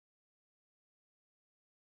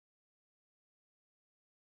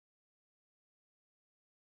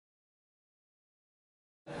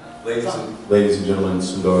Ladies and gentlemen,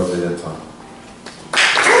 Sundar Vedantham.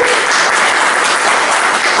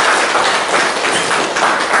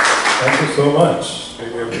 Thank you so much.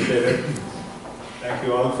 Really appreciate it. Thank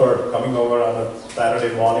you all for coming over on a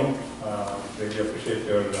Saturday morning. Really appreciate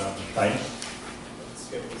your time.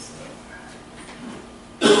 Let's get this done.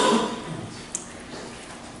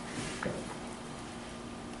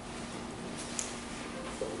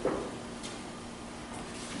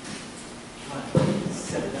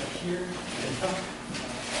 Set it up here and talk.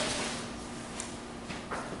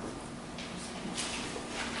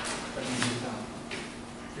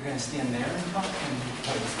 You're going to stand there and talk and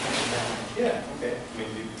Yeah, okay.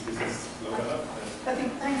 Maybe this is low enough. I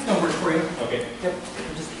think it's going to work for you. Okay. Yep.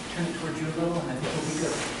 We'll just turn it towards you a little and I think we'll be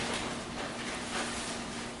good.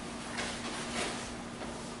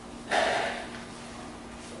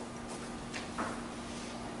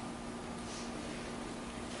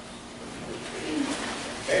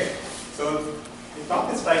 Okay. So the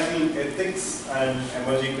talk is titled Ethics and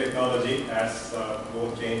Emerging Technology, as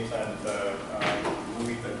both James and the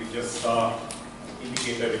movie that we just saw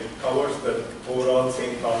indicated. It covers the overall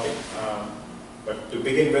same topic. But to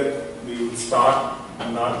begin with, we will start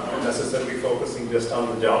not necessarily focusing just on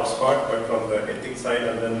the jobs part, but from the ethics side,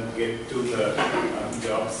 and then get to the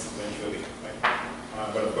jobs eventually. Right?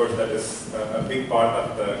 But of course, that is a big part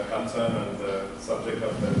of the concern and the subject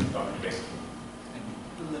of the topic.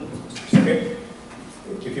 Okay.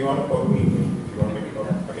 If you want to call me, if you want me to go,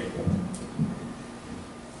 okay.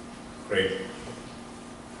 Great.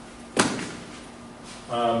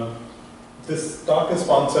 This talk is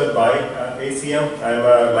sponsored by ACM. I am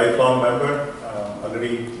a lifelong member.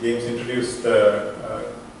 Already James introduced the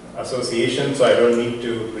association, so I don't need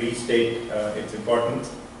to restate its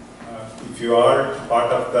importance. If you are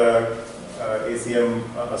part of the ACM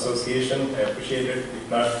association, I appreciate it. If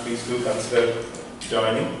not, please do consider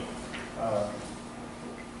joining.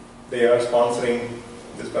 They are sponsoring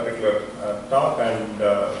this particular talk and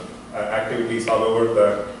activities all over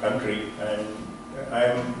the country. And I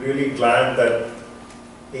am really glad that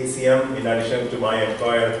ACM, in addition to my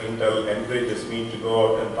employer, Intel, encourages me to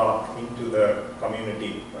go out and talk into the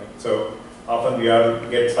community. Right? So often we all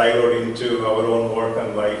get siloed into our own work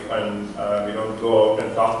and life, and we don't go out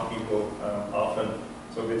and talk to people often.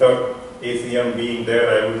 So without ACM being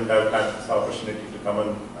there, I wouldn't have had this opportunity to come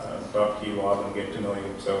and talk to you all and get to know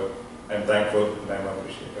you. So I'm thankful and I'm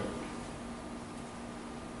appreciative.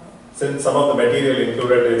 Since some of the material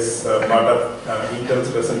included is part of Intel's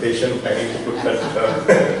presentation, I need to put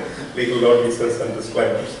that legal notices and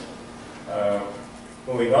disclaimers.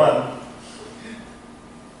 Moving on,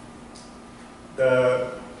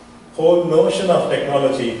 the whole notion of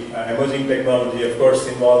technology, emerging technology, of course,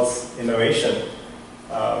 involves innovation.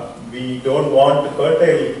 We don't want to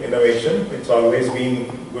curtail innovation. It's always been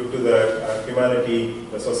good to the humanity,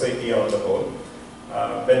 the society on the whole.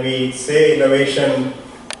 When we say innovation,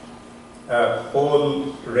 a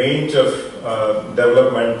whole range of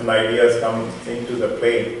development and ideas come into the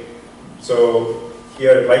play. So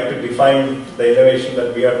here I'd like to define the innovation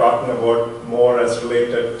that we are talking about more as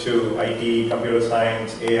related to IT, computer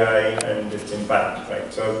science, AI, and its impact.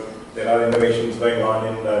 Right? So there are innovations going on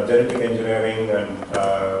in genetic engineering and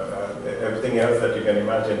everything else that you can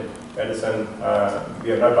imagine. Medicine,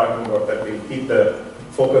 we are not talking about that. We'll keep the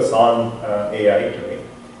focus on AI today.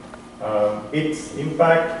 Its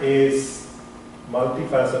impact is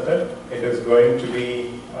multifaceted. It is going to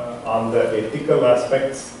be on the ethical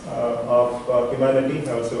aspects of humanity,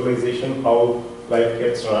 our civilization, how life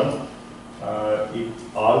gets run. It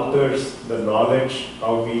alters the knowledge,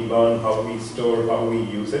 how we learn, how we store, how we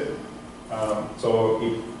use it. So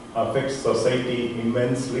it affects society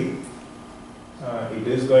immensely. It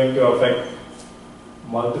is going to affect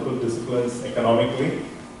multiple disciplines economically,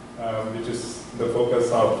 which is the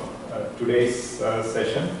focus of today's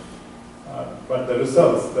session. But the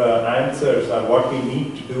results, the answers, and what we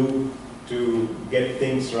need to do to get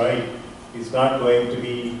things right is not going to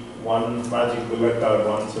be one magic bullet or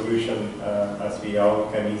one solution as we all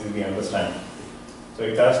can easily understand. So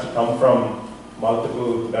it has to come from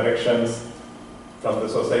multiple directions, from the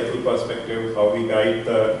societal perspective, how we guide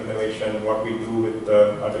the innovation, what we do with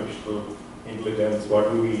the artificial intelligence, what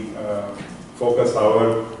do we focus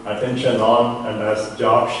our attention on, and as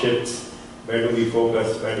job shifts, where do we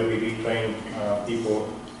focus, where do we retrain people,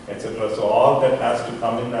 etc. So all that has to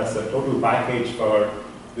come in as a total package for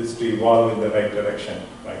this to evolve in the right direction.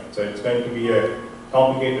 Right? So it's going to be a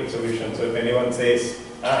complicated solution. So if anyone says,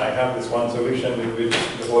 I have this one solution with which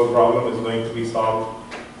the whole problem is going to be solved,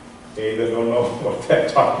 they either don't know what they're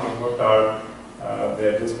talking about or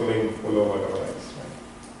they're just pulling over our eyes.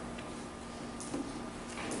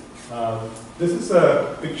 This is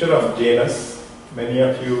a picture of Janus. Many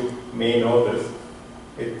of you may know this.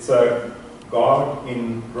 It's a god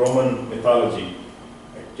in Roman mythology.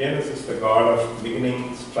 Janus is the god of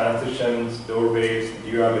beginnings, transitions, doorways,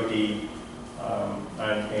 duality,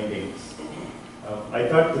 and endings. I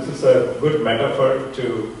thought this is a good metaphor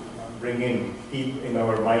to bring in, keep in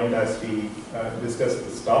our mind as we discuss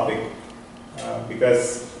this topic,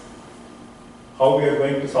 because how we are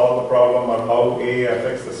going to solve the problem or how AI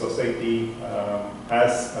affects the society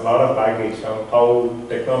has a lot of baggage. How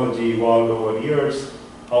technology evolved over years,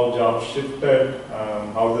 how jobs shifted,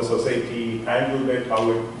 how the society handled it, how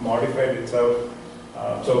it modified itself.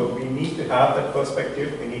 So we need to have that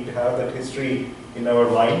perspective, we need to have that history in our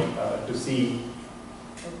mind to see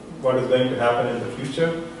what is going to happen in the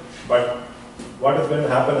future. But what is going to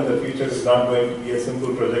happen in the future is not going to be a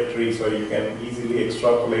simple trajectory, so you can easily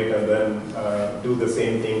extrapolate and then do the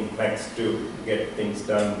same thing next to get things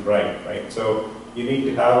done right? So you need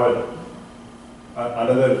to have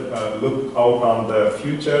another look out on the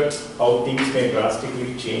future, how things may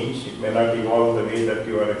drastically change. It may not evolve the way that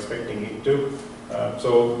you are expecting it to.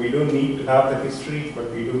 So we do need to have the history,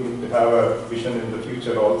 but we do need to have a vision in the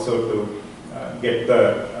future also to get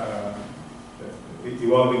the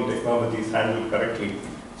evolving technologies handled correctly.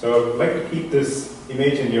 So I'd like to keep this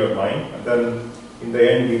image in your mind, and then in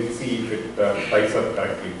the end we'll see if it ties up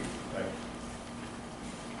correctly.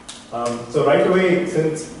 So right away,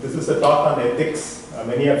 since this is a talk on ethics,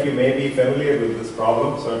 many of you may be familiar with this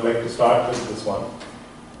problem, so I'd like to start with this one.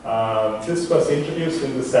 This was introduced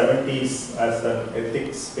in the 70s as an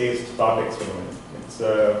ethics-based thought experiment. It's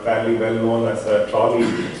fairly well known as a trolley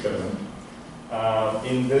experiment.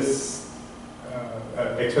 In this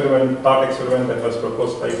thought experiment that was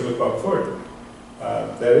proposed by Philip Ford,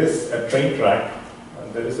 there is a train track,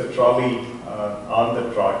 and there is a trolley on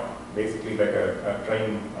the track, basically like a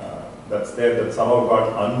train that's there that somehow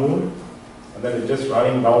got unmoved, and then it's just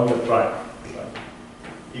running down the track.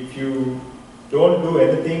 If you don't do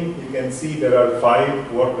anything, you can see there are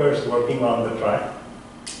 5 workers working on the track,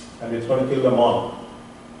 and it's going to kill them all.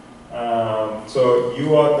 So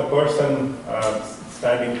you are the person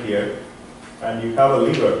standing here, and you have a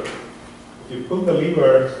lever. If you pull the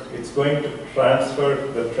lever, it's going to transfer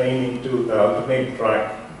the train into the alternate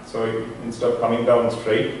track. So instead of coming down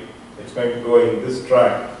straight, it's going to go in this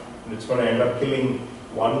track, and it's going to end up killing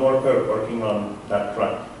one worker working on that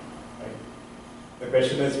track. Right? The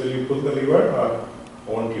question is, will you pull the lever or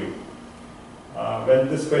won't you? When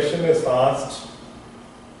this question is asked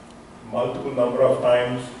multiple number of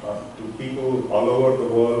times to people all over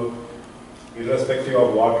the world, irrespective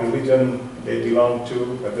of what religion they belong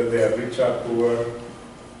to, whether they are rich or poor,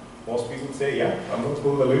 most people say, yeah, I'm going to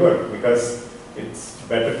pull the lever because it's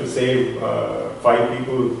better to save 5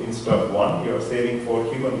 people instead of 1. You're saving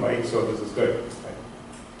 4 human lives, so this is good.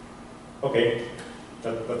 Okay,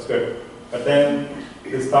 that's good. But then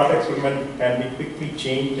this thought experiment can be quickly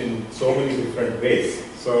changed in so many different ways.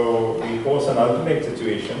 So we pose an alternate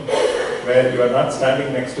situation where you are not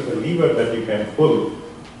standing next to the lever that you can pull.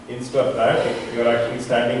 Instead of that, you are actually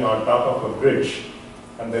standing on top of a bridge,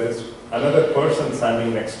 and there is another person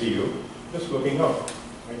standing next to you, just looking up.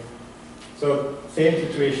 Right? So same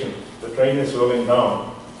situation, the train is rolling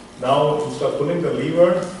down. Now instead of pulling the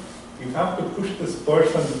lever, you have to push this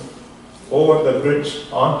person over the bridge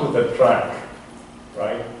onto the track,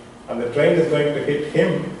 right? And the train is going to hit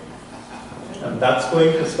him, and that's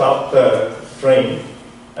going to stop the train,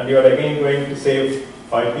 and you are again going to save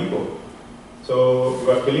 5 people. So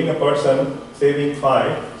you are killing a person, saving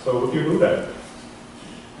 5, so would you do that?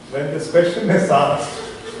 When this question is asked,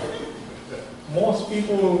 most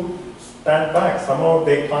people stand back. Somehow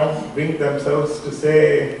they can't bring themselves to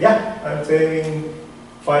say, yeah, I'm saving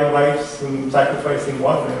 5 lives and sacrificing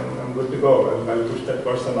 1, and I'm good to go, I'll push that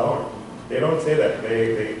person out. They don't say that.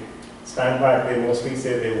 They stand back. They mostly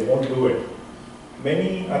say they won't do it.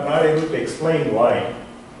 Many are not able to explain why,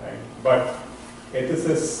 right? But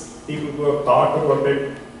ethicists, people who have thought about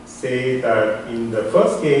it, say that in the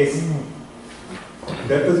first case,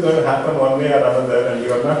 death is going to happen one way or another, and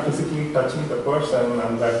you are not physically touching the person,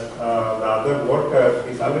 and that the other worker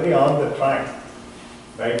is already on the track,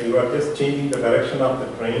 right? You are just changing the direction of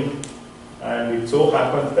the train, and it so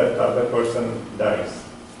happens that the other person dies.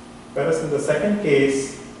 Whereas in the second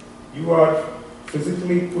case, you are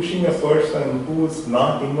physically pushing a person who is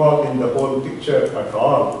not involved in the whole picture at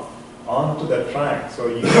all onto the track. So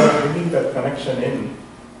you are bringing that connection in,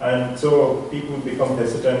 and so people become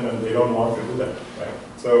hesitant and they don't want to do that, right?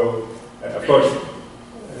 So of course,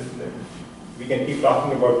 we can keep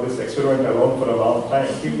talking about this experiment alone for a long time.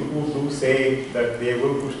 People who do say that they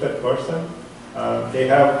will push that person, they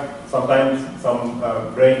have sometimes some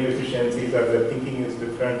brain deficiencies or their thinking is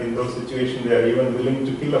different. In those situations, they are even willing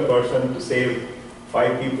to kill a person to save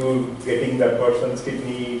 5 people, getting that person's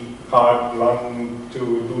kidney, heart, lung to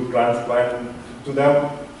do transplant. To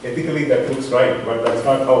them, ethically that looks right, but that's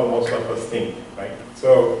not how most of us think, right?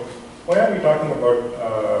 So why are we talking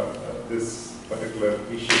about this particular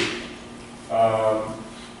issue?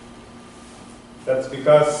 That's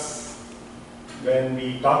because when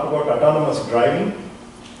we talk about autonomous driving,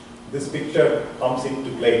 this picture comes into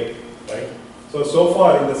play, right? So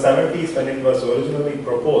far in the 70s when it was originally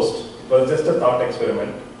proposed, it was just a thought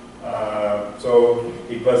experiment. So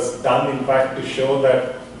it was done in fact to show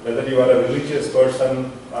that whether you are a religious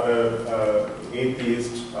person or an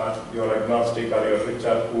atheist, or you are agnostic, or you are rich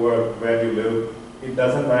or poor, where you live, it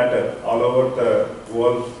doesn't matter. All over the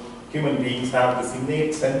world, human beings have this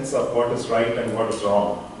innate sense of what is right and what is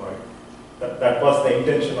wrong, right? That was the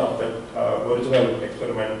intention of that original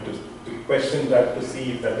experiment, to question that, to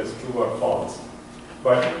see if that is true or false.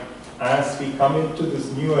 But as we come into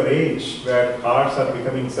this newer age where cars are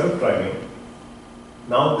becoming self-driving,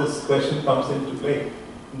 now this question comes into play.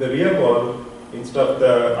 In the real world, instead of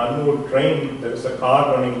the unmoved train, there is a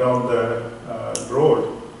car running down the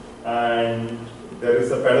road, and there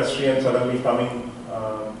is a pedestrian suddenly coming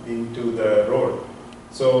into the road.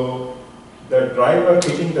 So the driver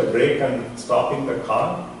hitting the brake and stopping the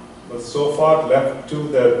car was so far left to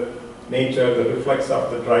the nature, the reflex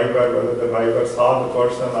of the driver, whether the driver saw the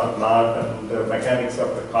person or not, and the mechanics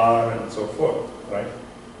of the car and so forth, right?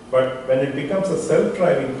 But when it becomes a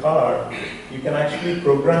self-driving car, you can actually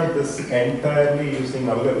program this entirely using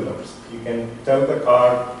algorithms. You can tell the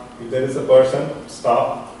car, if there is a person,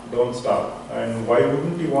 stop, don't stop. And why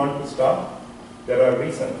wouldn't you want to stop? There are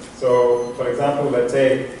reasons. So, for example, let's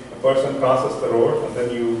say a person crosses the road and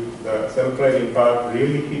then the self-driving car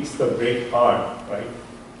really hits the brake hard, right?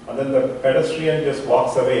 And then the pedestrian just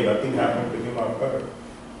walks away, nothing happened to him or her.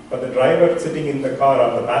 But the driver sitting in the car,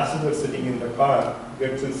 or the passenger sitting in the car,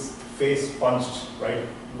 gets his face punched, right?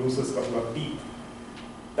 Loses a couple of teeth.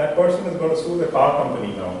 That person is going to sue the car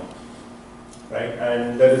company now, right?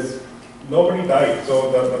 And there is, nobody died.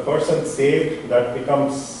 So the person saved, that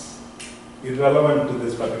becomes irrelevant to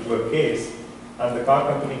this particular case. And the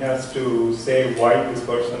car company has to say why this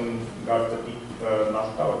person got the teeth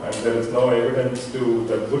knocked out. And there is no evidence to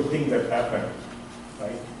the good thing that happened,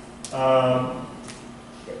 right?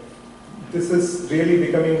 This is really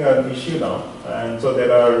becoming an issue now, and so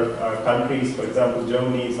there are countries, for example,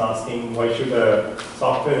 Germany is asking why should a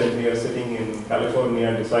software engineer sitting in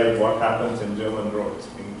California decide what happens in German roads,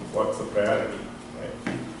 I mean, what's the priority,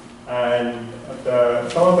 right? And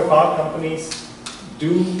some of the car companies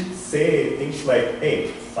do say things like,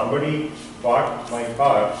 hey, somebody bought my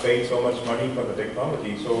car, paid so much money for the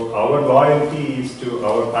technology, so our loyalty is to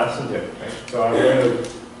our passenger, right? So I'm going to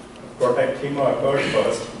protect him or her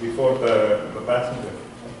first before the passenger,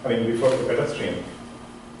 I mean before the pedestrian.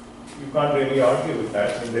 You can't really argue with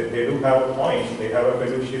that. I mean, they do have a point. They have a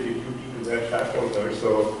fiduciary duty to their shareholders,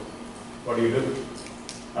 so what do you do?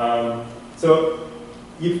 So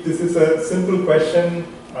if this is a simple question,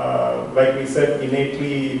 like we said,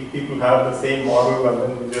 innately people have the same model and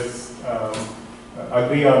then we just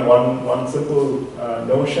agree on one simple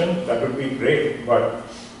notion, that would be great. But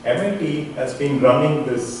MIT has been running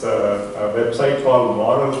this website called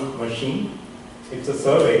Moral Machine. It's a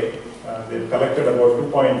survey. They've collected about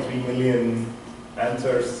 2.3 million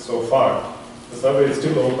answers so far. The survey is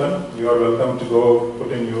still open. You are welcome to go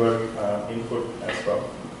put in your input as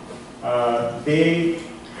well. They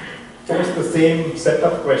pose the same set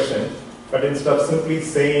of questions, but instead of simply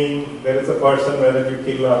saying there is a person, whether you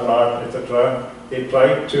kill or not, etc., they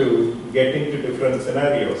try to get into different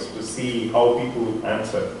scenarios to see how people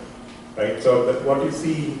answer, right? So that what you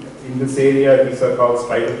see in this area, these are called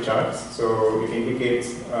spider charts. So it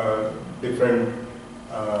indicates different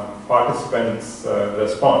participants'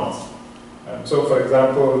 response. So for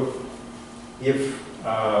example, if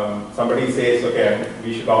somebody says, okay,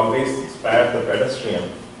 we should always spare the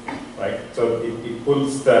pedestrian, right? So it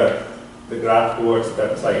pulls the graph towards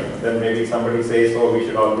that side. Then maybe somebody says, oh, we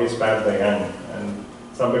should always spare the young.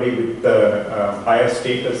 Somebody with higher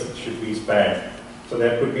status should be spared. So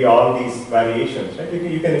there could be all these variations, right?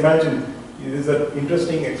 You can imagine, this is an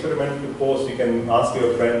interesting experiment to post. You can ask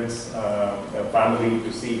your friends, your family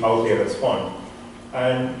to see how they respond.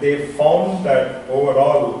 And they found that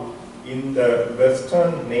overall, in the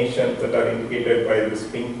Western nations that are indicated by this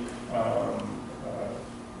pink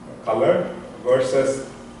color versus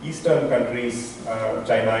Eastern countries,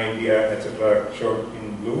 China, India, etc., showed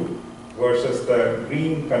in blue, versus the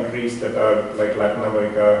green countries that are like Latin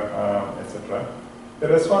America, etc. the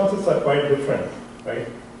responses are quite different, right?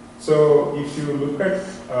 So if you look at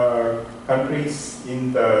countries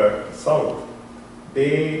in the south,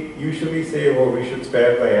 they usually say, oh, we should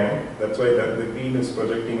spare the young. That's why the green is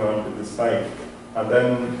projecting onto this side. And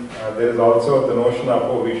then there is also the notion of,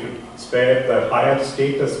 oh, we should spare the higher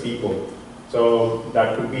status people. So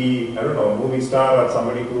that could be, I don't know, a movie star or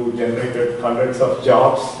somebody who generated hundreds of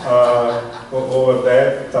jobs over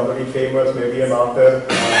there, somebody famous, maybe an author,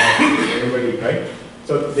 anybody, right?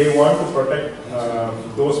 So they want to protect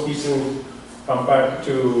those people compared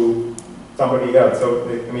to somebody else. So,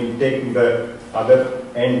 I mean, taking the other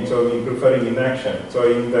end, so we're preferring inaction.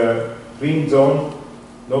 So in the green zone,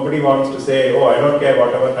 nobody wants to say, oh, I don't care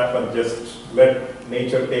whatever happens, just let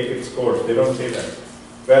nature take its course. They don't say that.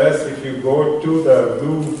 Whereas if you go to the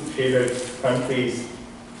blue shaded countries,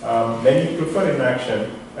 many prefer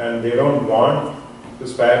inaction and they don't want to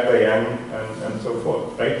spare the young and so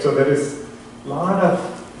forth, right? So there is a lot of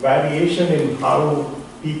variation in how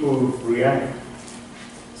people react.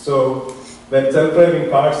 So when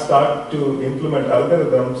self-driving cars start to implement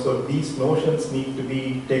algorithms, so these notions need to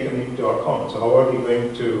be taken into account. So how are we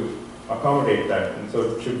going to accommodate that? And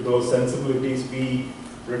so should those sensibilities be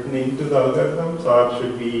written into the algorithms, or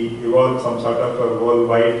should we evolve some sort of a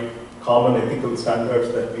worldwide common ethical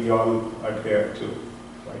standards that we all adhere to?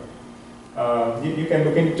 Right? You can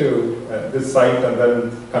look into this site and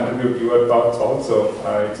then contribute your thoughts also.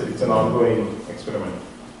 It's an ongoing experiment.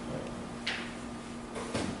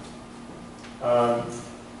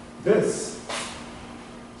 This,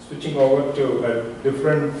 switching over to a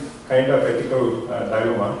different kind of ethical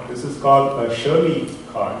dilemma, this is called a Shirley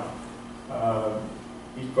card.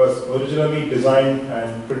 It was originally designed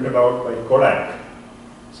and printed out by Kodak.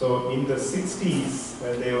 So in the 60s,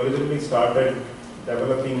 when they originally started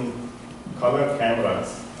developing color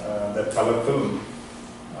cameras, that color film,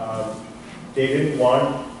 they didn't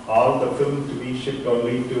want all the film to be shipped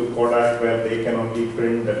only to Kodak where they can only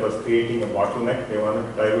print. That was creating a bottleneck. They wanted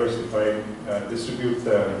to diversify, distribute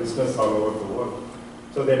the business all over the world.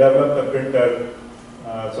 So they developed a printer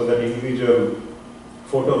so that individual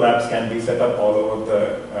photo labs can be set up all over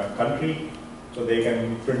the country, so they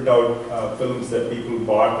can print out films that people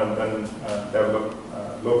bought and then develop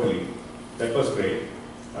locally. That was great.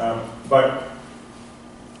 But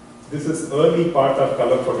this is early part of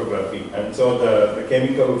color photography, and so the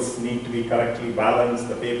chemicals need to be correctly balanced,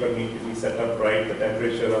 the paper needs to be set up right, the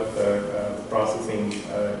temperature of the processing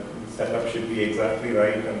setup should be exactly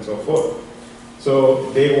right, and so forth. So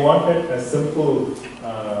they wanted a simple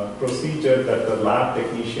procedure that the lab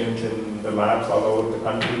technicians in the labs all over the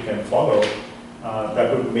country can follow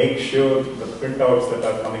that would make sure the printouts that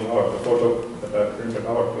are coming out, the photo that are printed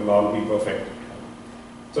out will all be perfect.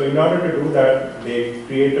 So in order to do that, they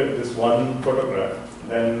created this one photograph.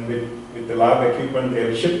 Then with the lab equipment,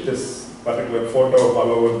 they'll ship this particular photo all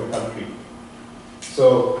over the country.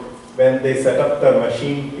 So when they set up the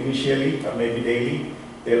machine initially, or maybe daily,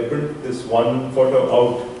 they'll print this one photo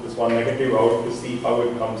out, this one negative out to see how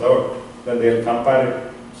it comes out. Then they'll compare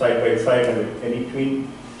it side by side, and if any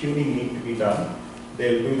tuning need to be done,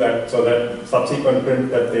 they'll do that so that subsequent print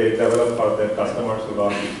that they develop for their customers will all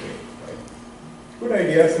be great. Right? Good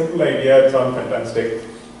idea, simple idea, it sounds fantastic.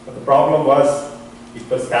 But the problem was it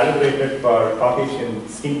was calibrated for Caucasian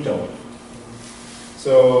skin tone.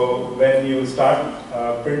 So when you start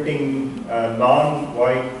printing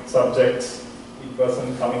non-white subjects, it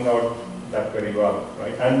wasn't coming out that very well,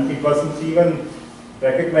 right? And it wasn't even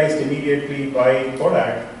recognized immediately by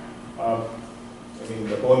Kodak. I mean,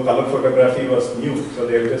 the whole color photography was new, so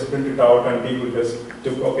they'll just print it out and people just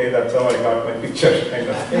took, okay, that's how I got my picture, kind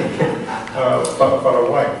of thing, for a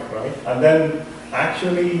while, right? And then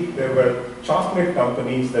actually there were chocolate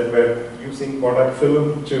companies that were using Kodak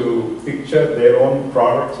film to picture their own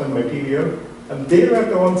products and material, and they were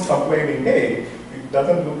the ones complaining, hey, it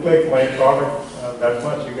doesn't look like my product that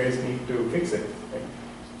much, you guys need to fix it. Right?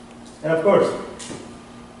 And of course,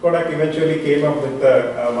 Kodak eventually came up with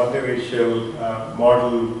a multiracial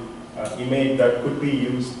model image that could be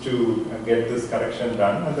used to get this correction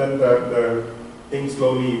done, and then the thing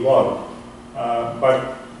slowly evolved.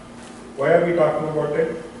 But why are we talking about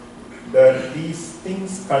it? These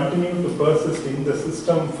things continue to persist in the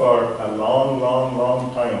system for a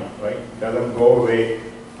long time, right? It doesn't go away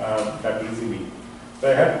that easily.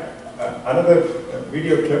 So I had another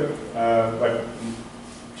video clip, but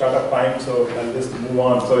short of time, so I'll just move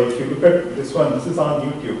on. So if you look at this one, this is on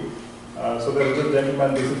YouTube. So there is a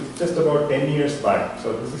gentleman, this is just about 10 years back.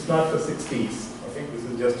 So this is not the 60s, okay? This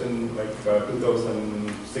is just in like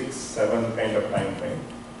 2006, 7 kind of time frame.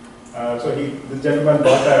 So this gentleman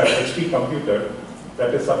bought a HP computer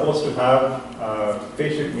that is supposed to have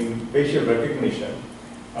facial recognition.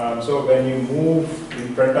 So when you move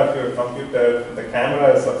in front of your computer, the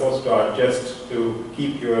camera is supposed to adjust to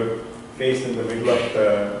keep your face in the middle of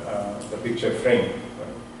the picture frame.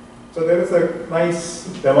 So there is a nice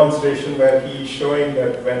demonstration where he is showing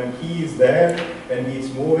that when he is there, when he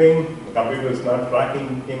is moving, the computer is not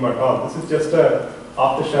tracking him at all. This is just a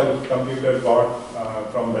off-the-shelf computer bought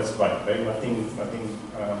from Best Buy, right? Nothing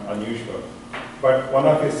unusual. But one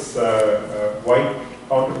of his white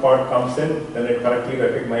counterpart comes in, then it correctly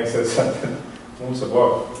recognizes and then moves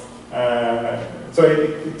about. So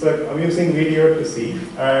it's an amusing video to see.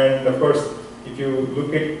 And of course, if you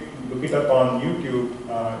look it up on YouTube,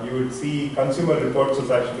 you would see Consumer Reports has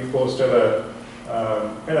actually posted a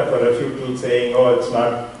kind of a refutal saying, oh, it's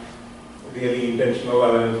not really intentional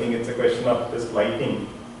or anything, it's a question of just lighting.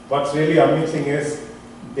 What's really amusing is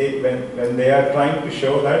when they are trying to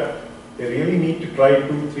show that, they really need to try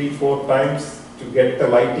 2, 3, 4 times to get the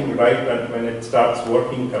lighting right and when it starts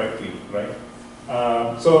working correctly, right?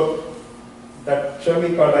 So that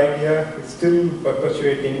Shirley Card idea is still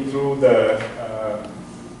perpetuating through the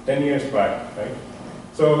 10 years back, right?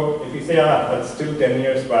 So if you say, that's still 10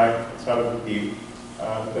 years back, it's not a big deal.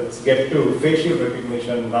 Let's get to facial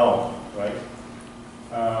recognition now, right?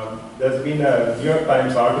 There's been a New York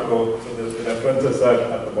Times article, so the references are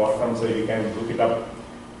at the bottom, so you can look it up.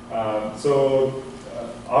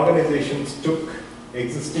 Organizations took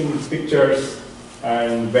existing pictures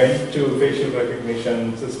and went to facial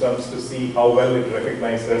recognition systems to see how well it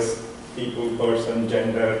recognizes people, person,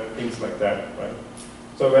 gender, things like that, right?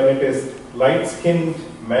 So when it is light-skinned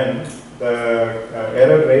men, the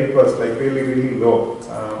error rate was like really, really low.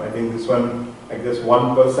 I think this one, like this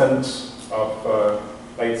 1% of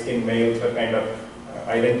light-skinned males are kind of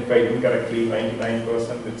identified incorrectly,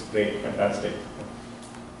 99%, it's great, fantastic.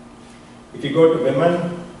 If you go to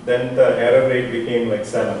women, then the error rate became like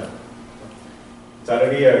 7. It's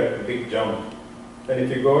already a big jump. Then if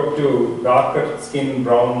you go to darker skin,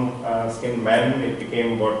 brown skin men, it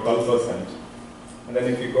became about 12%. And then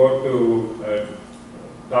if you go to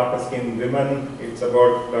darker skin women, it's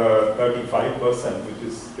about 35%, which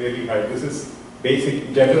is really high. This is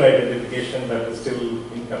basic gender identification that is still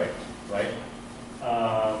incorrect, right?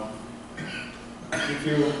 If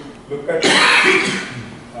you look at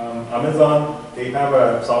Amazon, they have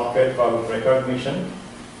a software called Recognition.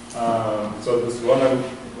 So this Werner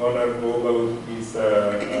Vogel is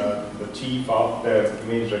the chief of the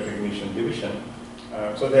image recognition division.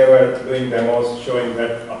 So they were doing demos showing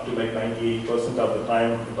that up to like 98% of the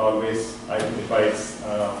time it always identifies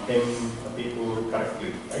him, people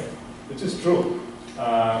correctly, right? Which is true.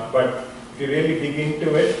 But if you really dig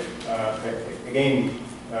into it, again,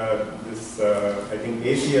 I think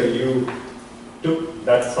ACLU took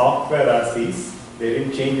that software as is. They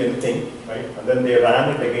didn't change anything, right? And then they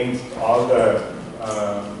ran it against all the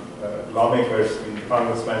lawmakers,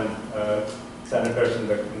 congressmen, senators in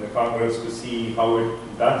the Congress to see how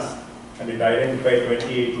it does. And it identified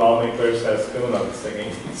 28 lawmakers as criminals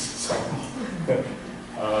against.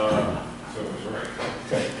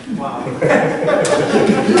 Wow.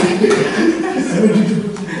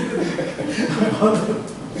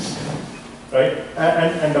 Right?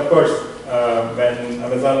 And of course, when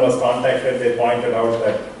Amazon was contacted, they pointed out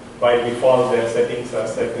that by default their settings are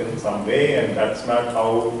set in some way, and that's not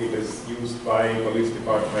how it is used by police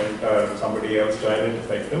department or somebody else to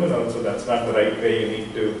identify criminals, so that's not the right way. You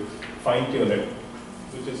need to fine-tune it,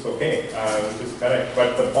 which is okay, which is correct.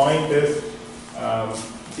 But the point is,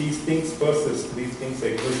 these things persist, these things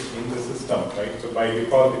exist in the system, right? So by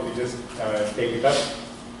default, if you just take it up,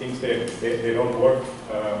 things they don't work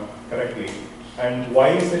correctly. And why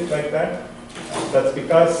is it like that? That's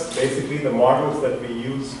because basically the models that we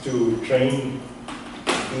use to train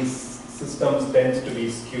these systems tends to be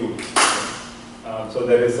skewed. So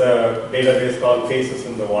there is a database called Faces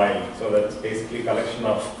in the Wild. So that's basically a collection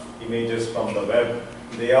of images from the web.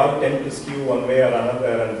 They all tend to skew one way or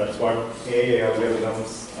another, and that's what AI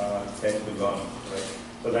algorithms tend to learn. Right?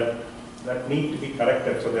 So that need to be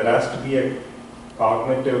corrected. So there has to be a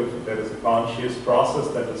cognitive, there is a conscious process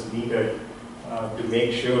that is needed to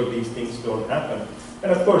make sure these things don't happen.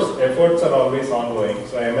 And of course, efforts are always ongoing.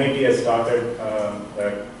 So MIT has started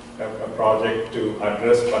a project to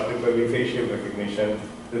address particularly facial recognition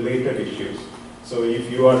related issues. So if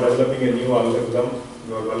you are developing a new algorithm,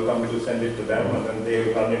 you are welcome to send it to them, and then they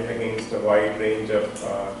will run it against a wide range of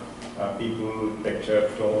people, texture,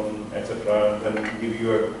 tone, etc., and then give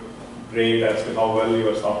you a grade as to how well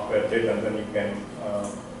your software did, and then you can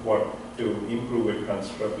what to improve it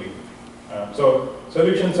considerably. So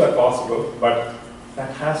solutions are possible, but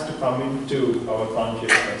that has to come into our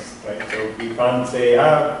consciousness, right? So we can't say,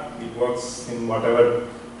 it works in whatever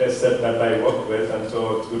test set that I work with, and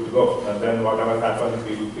so it's good to go. And then whatever happens,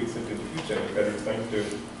 we will fix it in the future, because it's going to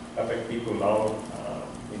affect people now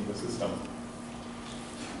in the system.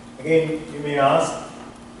 Again, you may ask,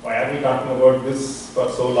 why are we talking about this for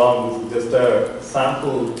so long? This is just a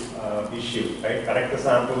sample issue, right? Correct the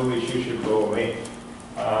sample, the issue should go away.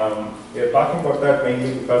 We are talking about that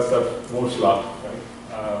mainly because of Moore's law, right?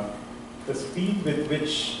 The speed with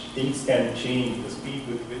which things can change, the speed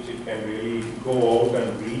with which it can really go out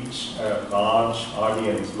and reach a large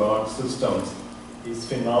audience, large systems, is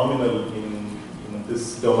phenomenal in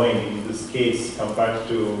this domain, in this case, compared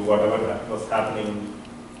to whatever was happening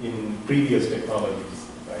in previous technologies,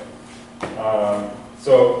 right?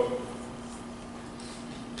 So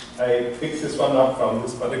I picked this one up from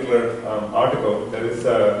this particular article. There is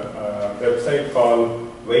a website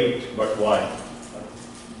called Wait But Why.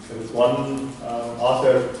 There is one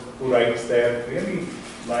author who writes there really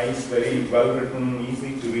nice, very well written,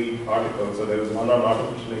 easy to read article. So there is one on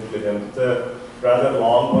artificial intelligence. It's a rather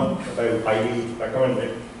long one, but I highly recommend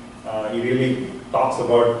it. He really talks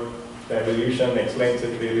about the evolution, explains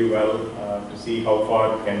it really well to see how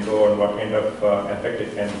far it can go and what kind of effect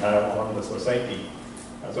it can have on the society.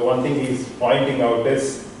 So one thing he's pointing out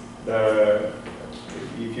is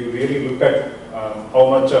if you really look at how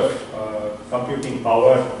much of computing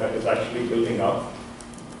power that is actually building up,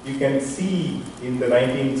 you can see in the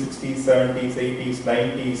 1960s, 70s, 80s,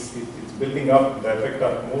 90s, it's building up the effect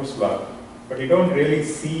of Moore's law. But you don't really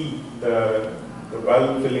see the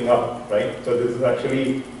well filling up, right? So this is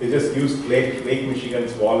actually, they just used Lake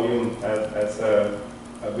Michigan's volume as a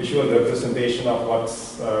visual representation of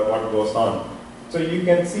what goes on. So you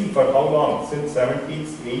can see for how long, since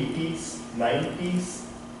 70s, 80s, 90s,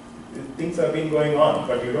 things have been going on,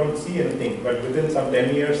 but you don't see anything. But within some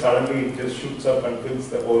 10 years, suddenly it just shoots up and fills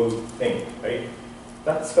the whole thing, right?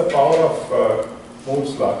 That's the power of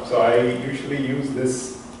Moore's law. So I usually use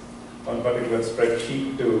this one particular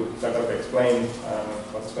spreadsheet to sort of explain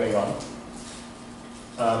what's going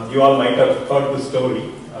on. You all might have heard the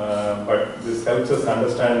story, but this helps us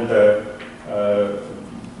understand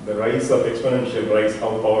the rise of exponential rise,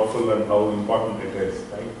 how powerful and how important it is,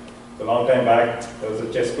 right? A long time back, there was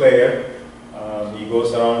a chess player. He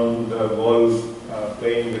goes around the world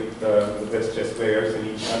playing with the best chess players in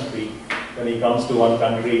each country. When he comes to one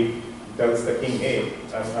country, he tells the king, hey,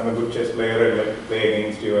 I'm a good chess player, I'd like to play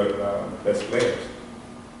against your best players.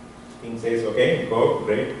 The king says, okay, go,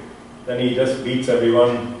 great. Then he just beats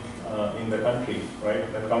everyone in the country,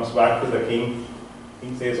 right? Then comes back to the king.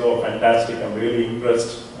 King says, oh, fantastic, I'm really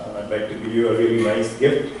impressed. I'd like to give you a really nice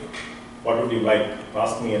gift. What would you like?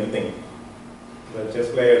 Ask me anything. The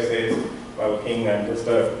chess player says, well, king, I'm just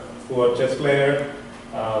a poor chess player.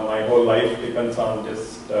 My whole life depends on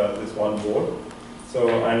just this one board. So,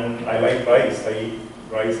 and I like rice. I eat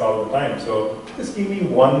rice all the time. So just give me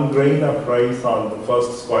one grain of rice on the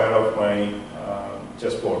first square of my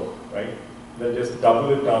chessboard, right? Then just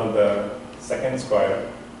double it on the second square.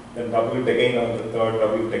 Then double it again on the third,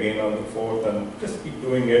 double it again on the fourth, and just keep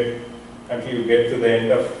doing it until you get to the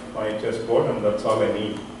end of my chessboard, and that's all I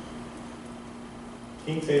need.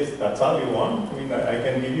 King says, that's all you want? I mean, I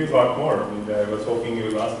can give you a lot more. I mean, I was hoping you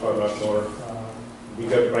will ask for a lot more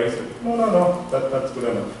bigger prices. No, that's good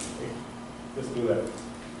enough. Okay. Just do that.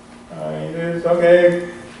 He says,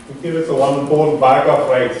 okay, here is a whole bag of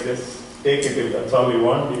rice. Just take it if that's all you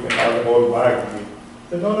want. You can have the whole bag. He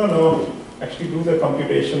said, no. Actually do the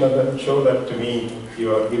computation and then show that to me if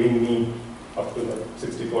you are giving me up to the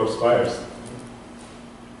 64 squares.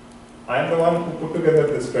 I am the one who put together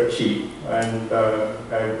this spreadsheet, and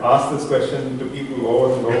I've asked this question to people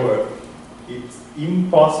over and over. It's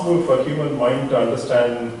impossible for human mind to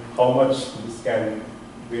understand how much this can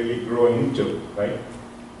really grow into, right?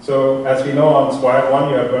 So as we know, on square 1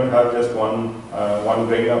 you are going to have just one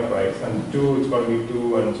grain of rice, and 2 it's going to be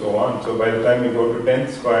 2 and so on. So by the time you go to 10th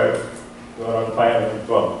square, you are on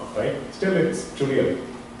 512, right? Still it's trivial.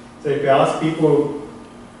 So if you ask people,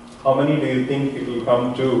 how many do you think it will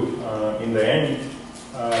come to in the end?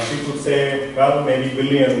 People say, well, maybe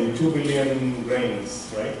 2 billion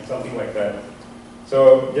grains, right? Something like that.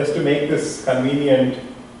 So just to make this convenient,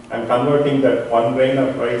 I'm converting that 1 grain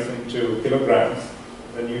of rice into kilograms.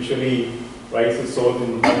 Then usually rice is sold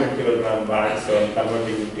in 100 kilogram bags, so I'm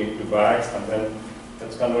converting it into bags, and then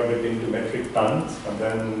that's converted into metric tons, and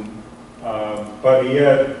then per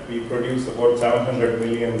year we produce about 700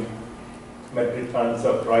 million metric tons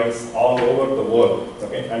of rice all over the world,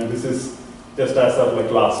 okay? And this is just as of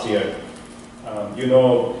like last year. You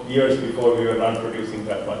know, years before we were not producing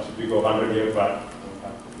that much. If we go 100 years back,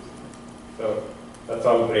 So that's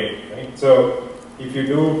all great, right? So if you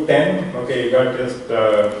do 10, okay, you got just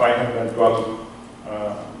 512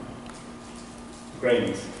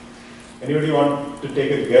 grains. Anybody want to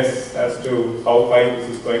take a guess as to how high this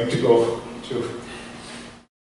is going to go to?